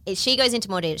 she goes into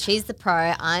more detail. She's the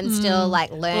pro. I'm still like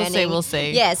learning. We'll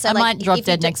see. Yeah. So I might drop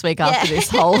dead next week after this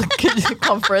whole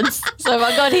conference. So if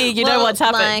I got here, you know what's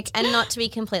happened. And not to be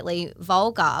completely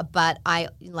vulgar, but I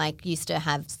like used to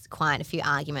have quite a few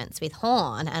arguments with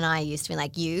Horn, and I used to be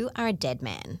like, "You are a dead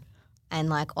man." And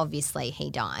like, obviously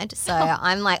he died. So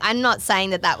I'm like, I'm not saying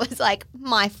that was like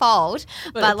my fault,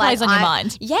 but it plays on your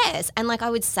mind. Yes. And like, I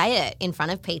would say it in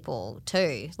front of people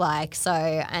too. Like, so,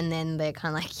 and then they're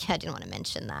kind of like, yeah, I didn't want to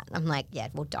mention that. I'm like, yeah,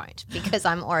 well, don't, because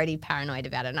I'm already paranoid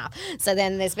about it enough. So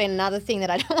then there's been another thing that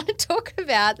I don't want to talk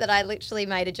about, that I literally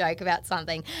made a joke about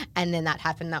something. And then that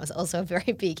happened. That was also a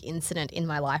very big incident in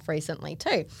my life recently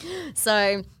too.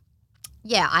 So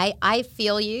yeah, I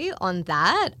feel you on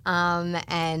that,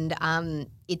 and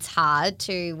it's hard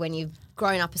to, when you've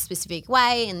grown up a specific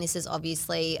way, and this is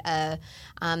obviously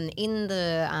in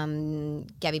the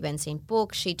Gabby Bernstein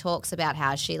book, she talks about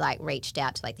how she like reached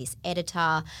out to like this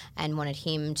editor and wanted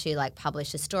him to like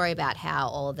publish a story about how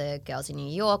all the girls in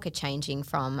New York are changing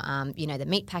from the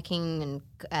meatpacking and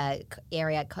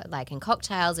area like and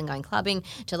cocktails and going clubbing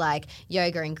to like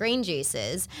yoga and green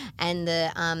juices. And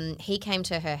he came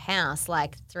to her house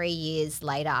like 3 years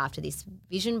later after this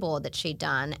vision board that she'd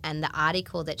done, and the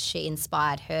article that she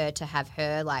inspired her to have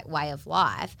her like way of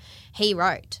life, he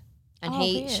wrote.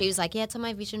 And she was like, yeah, it's on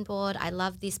my vision board. I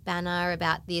love this banner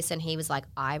about this. And he was like,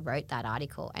 I wrote that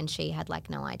article. And she had like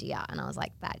no idea. And I was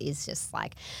like, that is just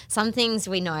like some things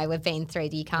we know we've been through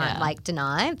that you can't like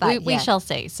deny. But we shall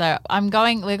see. So we're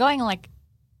going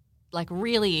like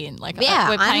really in. Like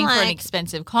we're paying for an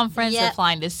expensive conference. We're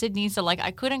flying to Sydney. So like I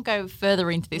couldn't go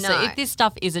further into this. No. So if this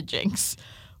stuff is a jinx,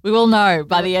 we will know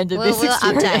by the end of this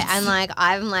experience. Update. And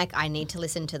I'm like, I need to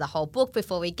listen to the whole book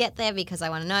before we get there because I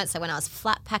want to know it. So when I was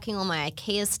flat packing all my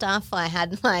IKEA stuff, I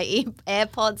had my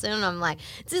AirPods in and I'm like,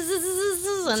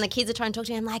 and the kids are trying to talk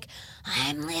to me. I'm like,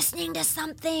 I'm listening to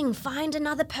something. Find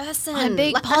another person. I'm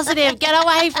being positive. Get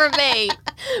away from me.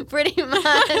 Pretty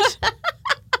much.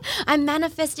 I'm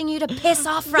manifesting you to piss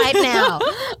off right now.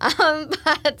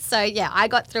 I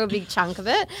got through a big chunk of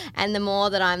it, and the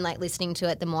more that I'm like listening to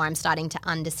it, the more I'm starting to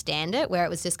understand it, where it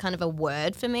was just kind of a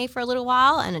word for me for a little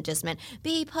while, and it just meant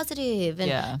be positive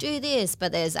and do this,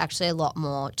 but there's actually a lot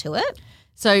more to it.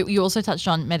 So you also touched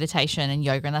on meditation and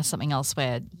yoga, and that's something else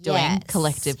we're doing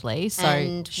collectively.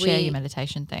 So share your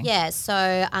meditation thing. Yeah. So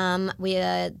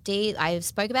I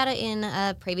spoke about it in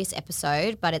a previous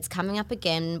episode, but it's coming up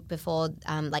again before,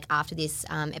 after this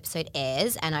episode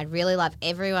airs. And I'd really love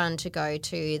everyone to go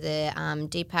to the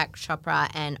Deepak Chopra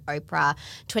and Oprah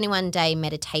 21-day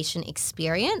meditation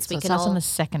experience. So it starts on the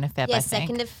 2nd of Feb, I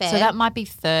think. 2nd of Feb. So that might be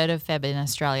 3rd of Feb in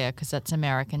Australia because that's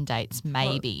American dates,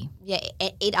 maybe.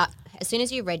 As soon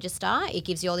as you register, it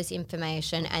gives you all this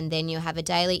information, and then you have a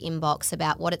daily inbox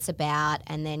about what it's about,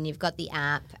 and then you've got the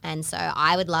app. And so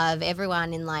I would love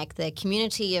everyone in like the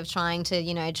community of trying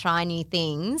to, try new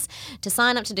things to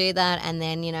sign up to do that, and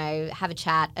then, have a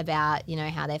chat about,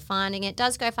 how they're finding it. It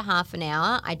does go for half an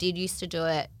hour. I did used to do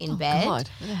it in bed. God,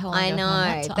 where the hell I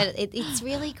know, but it's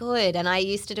really good. And I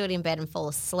used to do it in bed and fall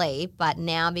asleep, but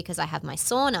now because I have my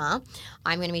sauna,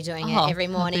 I'm going to be doing it every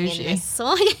morning in the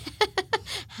sauna.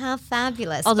 How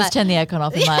fabulous. I'll just turn the aircon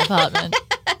off in my apartment.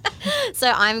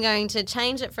 So I'm going to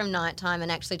change it from nighttime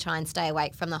and actually try and stay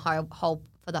awake from the whole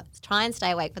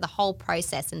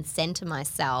process and center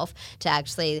myself to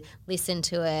actually listen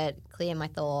to it, clear my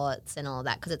thoughts and all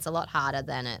that, because it's a lot harder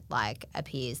than it like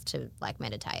appears to like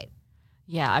meditate.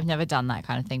 Yeah, I've never done that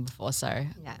kind of thing before. So,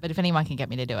 but if anyone can get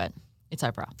me to do it, it's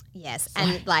Oprah. Yes, so.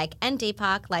 and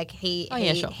Deepak,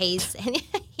 he's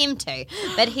him too.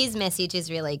 But his message is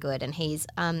really good, and he's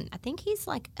I think he's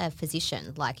like a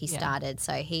physician. Like he started,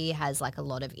 so he has like a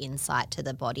lot of insight to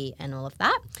the body and all of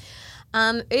that.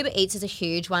 Uber Eats is a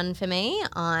huge one for me.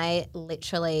 I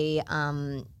literally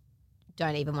don't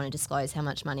even want to disclose how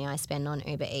much money I spend on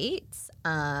Uber Eats,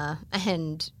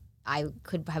 and I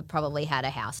could have probably had a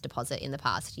house deposit in the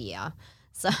past year.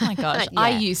 So, oh my gosh,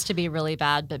 I used to be really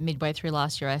bad, but midway through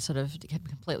last year I sort of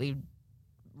completely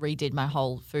redid my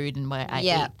whole food and where I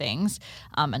eat things,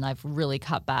 and I've really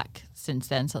cut back since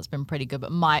then, so it's been pretty good.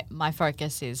 But my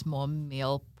focus is more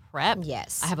meal prep.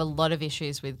 Yes. I have a lot of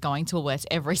issues with going to Woolworths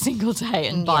every single day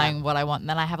and buying what I want, and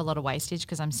then I have a lot of wastage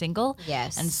because I'm single.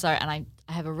 Yes. And so, I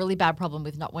have a really bad problem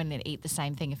with not wanting to eat the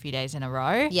same thing a few days in a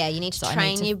row. Yeah, you need to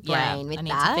train your brain with that. I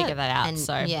need to figure that out. And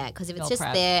because if it's just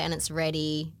there and it's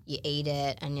ready, you eat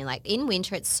it, and you're like, in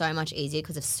winter it's so much easier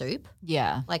because of soup.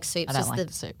 Yeah. Like soup's I don't just like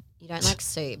the soup. You don't like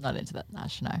soup? Not into that. No,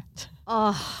 no.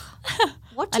 Oh,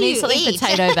 what do I need you something eat?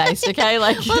 Potato based, okay?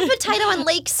 Well, potato and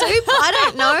leek soup. I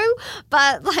don't know,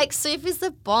 but like soup is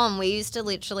the bomb. We used to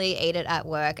literally eat it at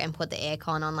work and put the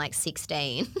aircon on like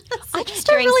 16. I just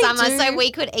during really summer, so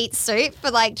we could eat soup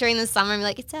for like during the summer and be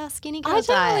like, it's our skinny girl diet.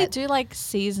 I don't really do like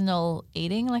seasonal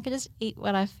eating. Like I just eat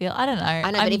what I feel. I don't know.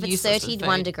 I know, but if it's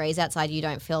 31 degrees outside, you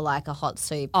don't feel like a hot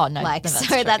soup. Oh no, like that's so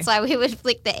true. That's why we would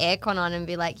flick the aircon on and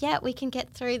be like, yeah, we can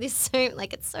get through this soup.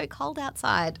 Like it's so cold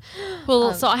outside.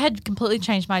 Well, so I had completely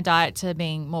changed my diet to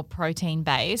being more protein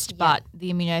based, but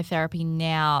the immunotherapy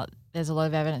now, there's a lot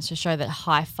of evidence to show that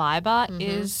high fiber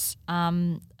is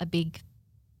a big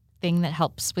thing that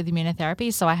helps with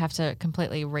immunotherapy. So I have to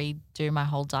completely redo my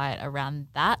whole diet around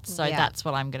that. So that's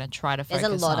what I'm going to try to focus on.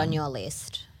 There's a lot on your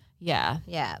list. Yeah.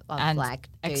 Yeah, of And like do's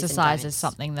and exercise is don'ts.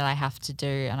 something that I have to do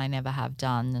and I never have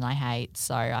done and I hate.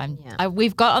 So Yeah.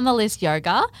 we've got on the list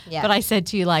yoga, Yeah. but I said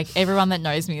to you, like, everyone that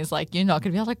knows me is like, you're not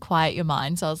going to be able to quiet your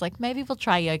mind. So I was like, maybe we'll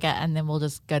try yoga and then we'll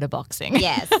just go to boxing.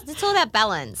 Yes, it's all about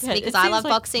balance Yeah, because it I seems love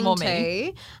like boxing more too.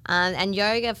 me. And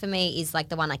yoga for me is like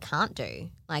the one I can't do.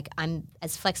 Like I'm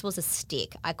as flexible as a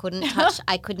stick. I could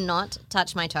not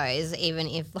touch my toes even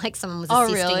if like someone was Oh,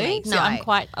 assisting really? me. See, I'm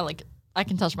quite, I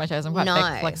can touch my toes. I'm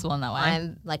quite flexible in that way.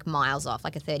 I'm like miles off,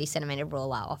 like a 30-centimeter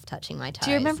ruler off touching my toes.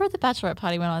 Do you remember at the bachelorette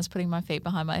party when I was putting my feet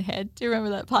behind my head? Do you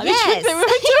remember that party Yes. trick that we were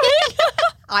doing?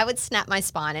 I would snap my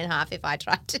spine in half if I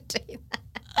tried to do that.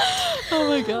 Oh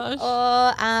my gosh.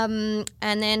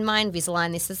 And then my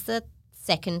Invisalign. This is the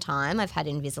second time I've had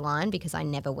Invisalign because I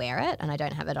never wear it, and I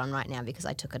don't have it on right now because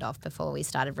I took it off before we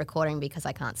started recording because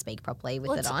I can't speak properly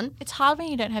with it on. It's hard when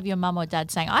you don't have your mum or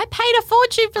dad saying, I paid a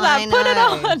fortune for that, I put it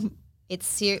know. on.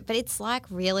 But it's like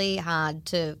really hard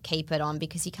to keep it on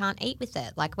because you can't eat with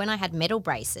it. Like when I had metal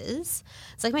braces,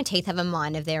 it's like my teeth have a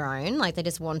mind of their own. Like they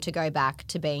just want to go back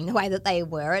to being the way that they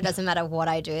were. It doesn't matter what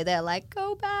I do. They're like,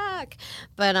 go back.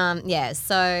 But yeah,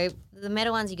 so the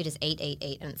metal ones you could just eat,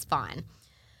 and it's fine.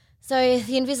 So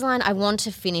the Invisalign, I want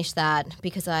to finish that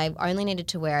because I only needed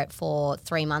to wear it for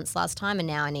 3 months last time and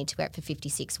now I need to wear it for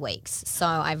 56 weeks. So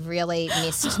I've really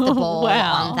missed the ball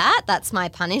Wow. on that. That's my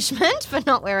punishment for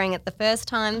not wearing it the first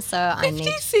time. So I need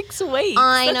 56 weeks.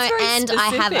 I That's know, very and I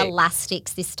have specific.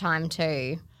 elastics this time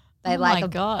too. They Oh my like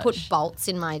gosh. put bolts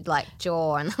in my like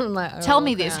jaw and I'm like, Tell oh,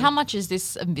 me this. God. How much is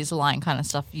this Invisalign kind of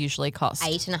stuff usually cost?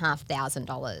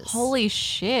 $8,500. Holy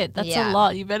shit. That's Yeah. a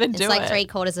lot. You better It's do like it.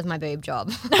 3/4 of my boob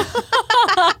job.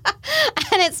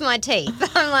 And it's my teeth.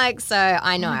 I'm like, so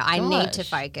I know I need to gosh.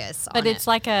 focus But on it's it.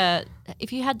 like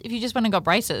if you just went and got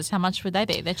braces, how much would they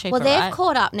be? They're cheaper, Well, they've right?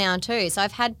 caught up now too. So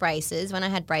I've had braces. When I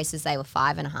had braces, they were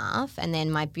 5.5. And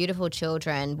then my beautiful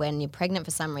children, when you're pregnant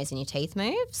for some reason, your teeth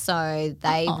move. So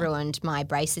they ruined my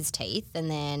braces teeth.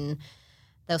 And then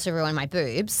they also ruined my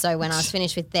boobs. So when I was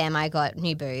finished with them, I got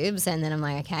new boobs. And then I'm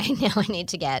like, okay, now I need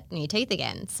to get new teeth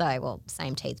again. So, well,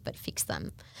 same teeth, but fix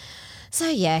them. So,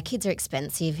 yeah, kids are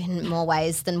expensive in more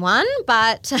ways than one.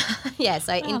 But, yeah,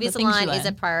 so the things you Invisalign is a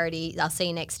learn. priority. I'll see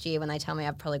you next year when they tell me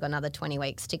I've probably got another 20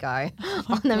 weeks to go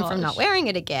on them from not wearing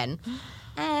it again.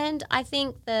 And I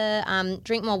think the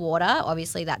drink more water,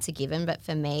 obviously that's a given. But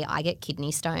for me, I get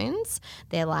kidney stones.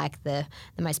 They're like the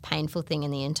most painful thing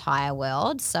in the entire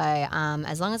world. So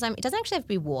as long as it doesn't actually have to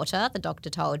be water, the doctor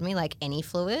told me, like any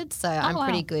fluid. So I'm wow.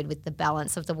 pretty good with the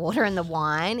balance of the water and the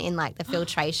wine in like the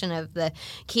filtration of the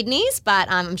kidneys. But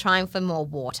I'm trying for more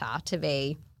water to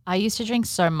be. I used to drink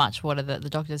so much water that the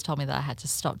doctors told me that I had to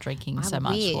stop drinking so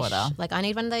much wish. water. Like I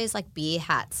need one of those like beer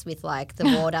hats with like the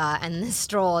water and the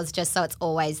straws just so it's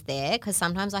always there because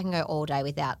sometimes I can go all day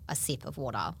without a sip of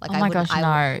water. Like Oh my gosh, no.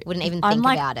 I wouldn't even I'm think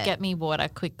like, about it. get me water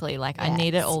quickly. Like I Yes.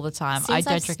 need it all the time. Since I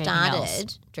don't I've drink anything else.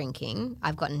 started drinking,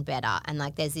 I've gotten better. And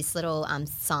like there's this little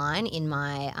sign in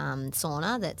my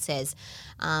sauna that says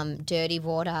dirty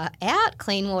water out,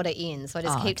 clean water in. So I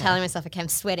just keep telling myself, okay, I'm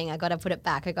sweating. I got to put it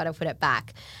back. I got to put it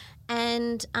back.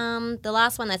 And the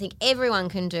last one I think everyone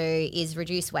can do is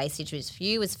reduce wastage, which for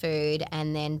you is food,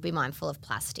 and then be mindful of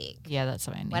plastic. Yeah, that's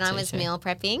something I need When to I was too. meal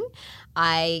prepping,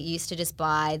 I used to just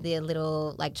buy the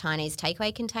little like Chinese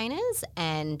takeaway containers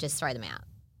and just throw them out.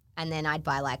 And then I'd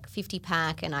buy like 50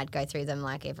 pack and I'd go through them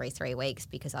like every 3 weeks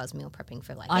because I was meal prepping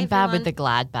for like I'm everyone. bad with the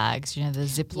Glad bags. You know, the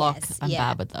Ziploc. Yes, I'm yeah,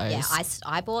 bad with those. Yeah,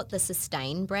 I bought the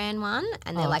Sustain brand one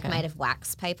and they're like okay. made of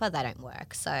wax paper. They don't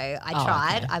work. So I Oh,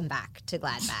 tried. okay. I'm back to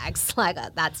Glad bags. Like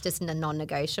that's just a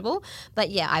non-negotiable.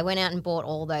 But yeah, I went out and bought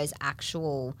all those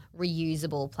actual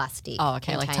reusable plastic Oh,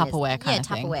 okay, like containers. Tupperware kind of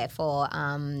Yeah, thing. Tupperware for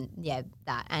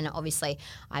that. And obviously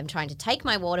I'm trying to take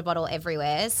my water bottle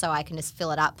everywhere so I can just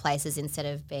fill it up places instead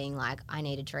of being like I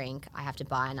need a drink, I have to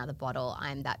buy another bottle.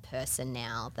 I'm that person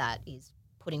now that is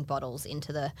putting bottles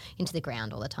into the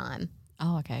ground all the time.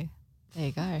 Oh, okay. There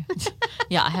you go.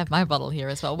 Yeah, I have my bottle here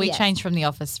as well. We Yes. changed from the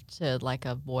office to like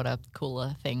a water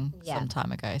cooler thing Yeah. some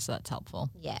time ago, so that's helpful.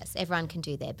 Yes, everyone can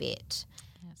do their bit.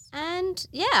 Yes. And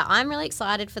yeah, I'm really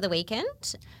excited for the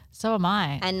weekend So am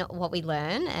I. and what we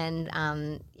learn, and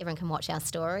everyone can watch our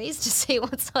stories to see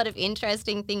what sort of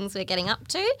interesting things we're getting up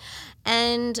to.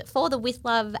 And for the With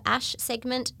Love Ash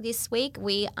segment this week,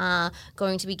 we are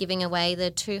going to be giving away the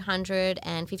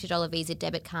 $250 Visa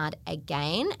debit card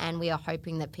again, and we are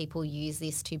hoping that people use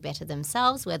this to better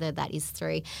themselves, whether that is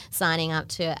through signing up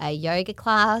to a yoga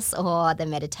class or the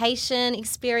meditation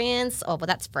experience, or well,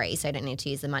 that's free, so you don't need to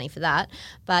use the money for that.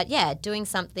 But yeah, doing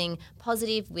something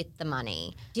positive with the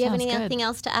money. Do Do you have Sounds good. anything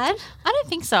else to add? I don't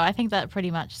think so. I think that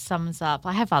pretty much sums up.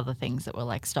 I have other things that were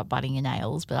like stop biting your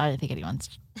nails, but I don't think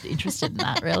anyone's interested in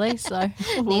that really. So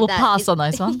we'll that. pass on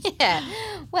those ones. Yeah.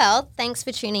 Well, thanks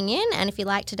for tuning in. And if you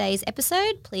like today's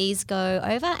episode, please go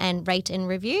over and rate and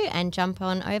review and jump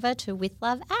on over to With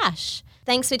Love Ash.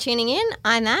 Thanks for tuning in.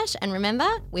 I'm Ash. And remember,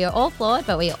 we are all flawed,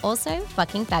 but we are also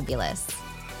fucking fabulous.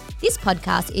 This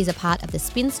podcast is a part of the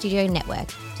Spin Studio Network.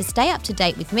 To stay up to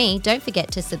date with me, don't forget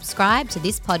to subscribe to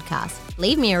this podcast,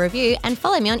 leave me a review, and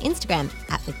follow me on Instagram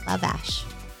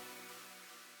 @WithLoveAsh.